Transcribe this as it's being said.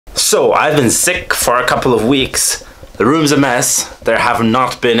So I've been sick for a couple of weeks. The room's a mess. There have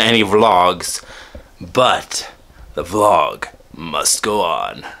not been any vlogs, but the vlog must go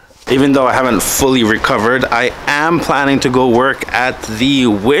on. Even though I haven't fully recovered, I am planning to go work at the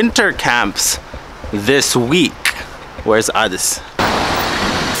winter camps this week. Where's Adis?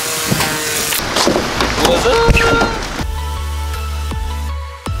 What's up?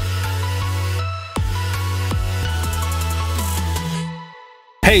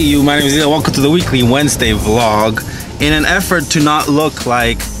 Hey you, my name is Alen. Welcome to the weekly Wednesday vlog. In an effort to not look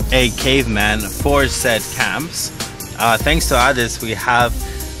like a caveman for said camps, thanks to Adis, we have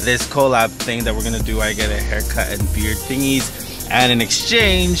this collab thing that we're gonna do. I get a haircut and beard thingies, and in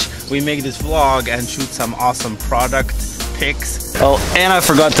exchange we make this vlog and shoot some awesome product pics. Oh, and I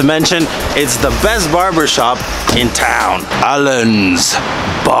forgot to mention, it's the best barbershop in town, Alen's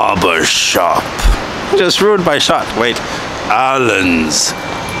Barbershop. Just ruined my shot. Wait, Alen's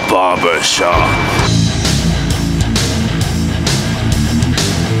Barbershop.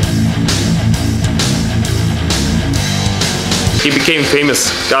 He became famous,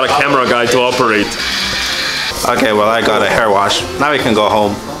 got a camera guy to operate. Okay, well I got a hair wash. Now we can go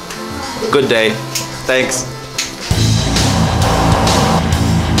home. Good day. Thanks.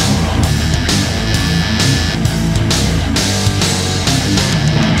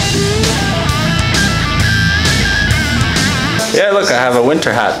 Yeah, look, I have a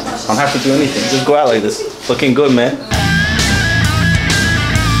winter hat. I don't have to do anything. Just go out like this. Looking good, man.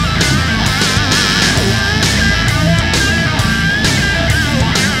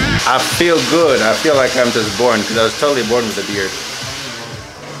 I feel good. I feel like I'm just born, because I was totally born with a beard.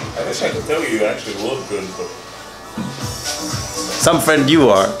 I wish I could tell you actually look good, but... Some friend you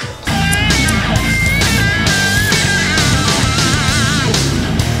are.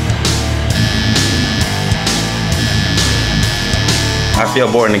 I feel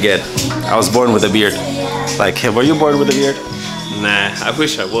born again. I was born with a beard. Like, were you born with a beard? Nah, I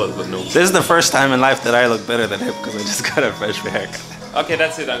wish I was, but no. This is the first time in life that I look better than him, because I just got a fresh haircut. Okay,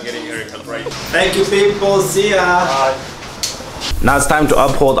 that's it. I'm getting a haircut, right? Thank you, people. See ya. Bye. Now it's time to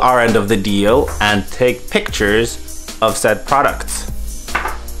uphold our end of the deal and take pictures of said products.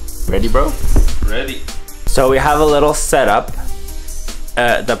 Ready, bro? Ready. So we have a little setup.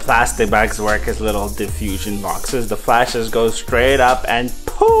 The plastic bags work as little diffusion boxes. The flashes go straight up and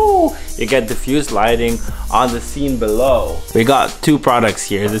pooh! You get diffused lighting on the scene below. We got two products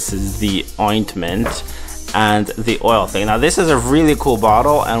here. This is the ointment and the oil thing. Now this is a really cool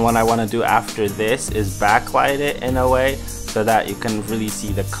bottle, and what I want to do after this is backlight it in a way so that you can really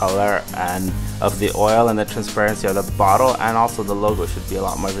see the color and of the oil and the transparency of the bottle, and also the logo should be a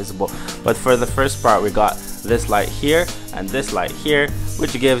lot more visible. But for the first part, we got this light here and this light here,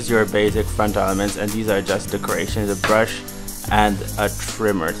 which gives your basic front elements, and these are just decorations, a brush and a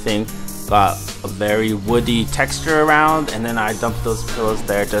trimmer thing. Got a very woody texture around, and then I dumped those pillows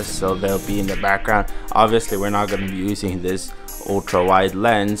there just so they'll be in the background. Obviously we're not going to be using this ultra wide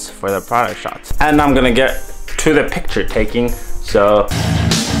lens for the product shots. And I'm gonna get to the picture taking. So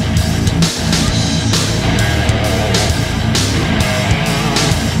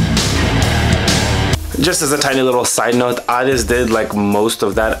just as a tiny little side note, Adis did like most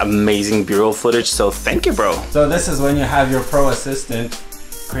of that amazing B-roll footage, so thank you, bro. So this is when you have your pro assistant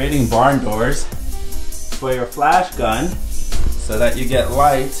creating barn doors for your flash gun so that you get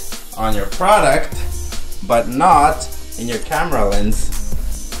light on your product but not in your camera lens.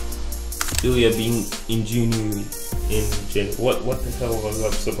 Ilya being what the hell was I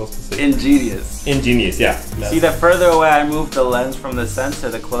supposed to say? Ingenious. Ingenious, yeah. See, the further away I move the lens from the sensor,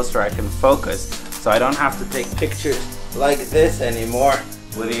 the closer I can focus. So I don't have to take pictures like this anymore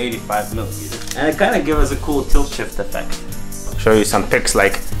with the 85mm. And it kind of gives us a cool tilt shift effect. I'll show you some pics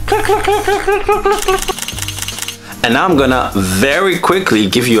like click, click, click, click, click, click, click. And now I'm gonna very quickly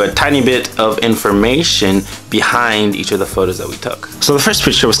give you a tiny bit of information behind each of the photos that we took. So the first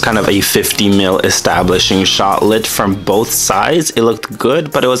picture was kind of a 50mm establishing shot, lit from both sides. It looked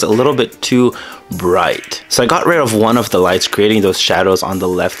good, but it was a little bit too bright. So I got rid of one of the lights, creating those shadows on the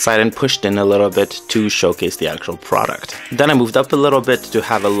left side, and pushed in a little bit to showcase the actual product. Then I moved up a little bit to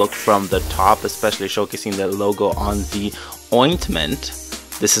have a look from the top, especially showcasing the logo on the ointment.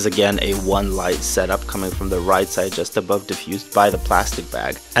 This is again a one light setup coming from the right side just above, diffused by the plastic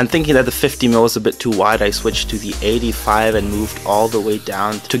bag. And thinking that the 50mm was a bit too wide, I switched to the 85 and moved all the way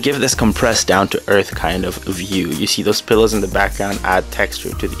down to give this compressed down to earth kind of view. You see those pillows in the background add texture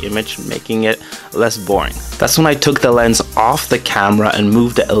to the image, making it less boring. That's when I took the lens off the camera and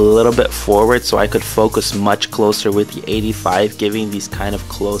moved it a little bit forward so I could focus much closer with the 85, giving these kind of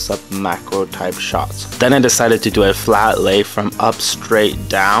close-up macro type shots. Then I decided to do a flat lay from up straight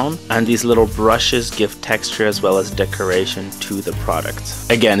down, and these little brushes give texture as well as decoration to the product.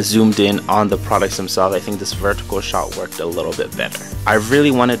 Again, zoomed in on the products themselves, I think this vertical shot worked a little bit better. I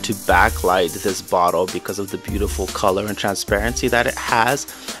really wanted to backlight this bottle because of the beautiful color and transparency that it has,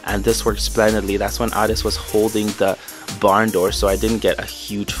 and this worked splendidly. That's when Adis was holding the barn door, so I didn't get a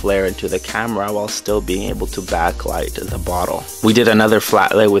huge flare into the camera while still being able to backlight the bottle. We did another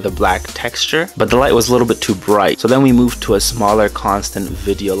flat lay with a black texture, but the light was a little bit too bright, so then we moved to a smaller constant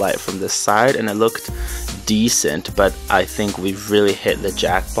video light from this side, and it looked decent, but I think we really hit the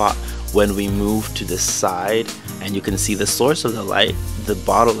jackpot when we moved to this side, and you can see the source of the light. The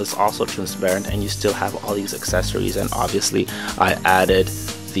bottle is also transparent, and you still have all these accessories, and obviously I added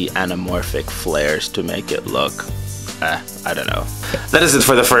the anamorphic flares to make it look I don't know. That is it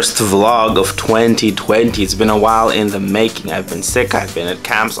for the first vlog of 2020. It's been a while in the making. I've been sick, I've been at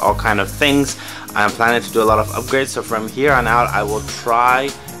camps, all kind of things. I'm planning to do a lot of upgrades, so from here on out I will try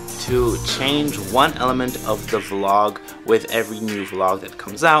to change one element of the vlog with every new vlog that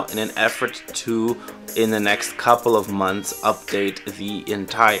comes out in an effort to, in the next couple of months, update the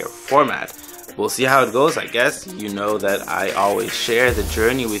entire format. We'll see how it goes, I guess. You know that I always share the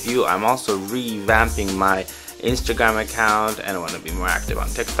journey with you. I'm also revamping my Instagram account, and I want to be more active on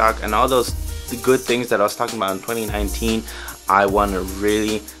TikTok, and all those good things that I was talking about in 2019. I want to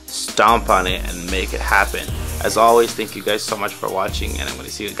really stomp on it and make it happen. As always, thank you guys so much for watching, and I'm going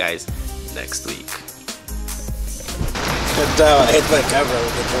to see you guys next week. I hit my camera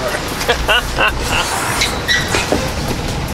with the door.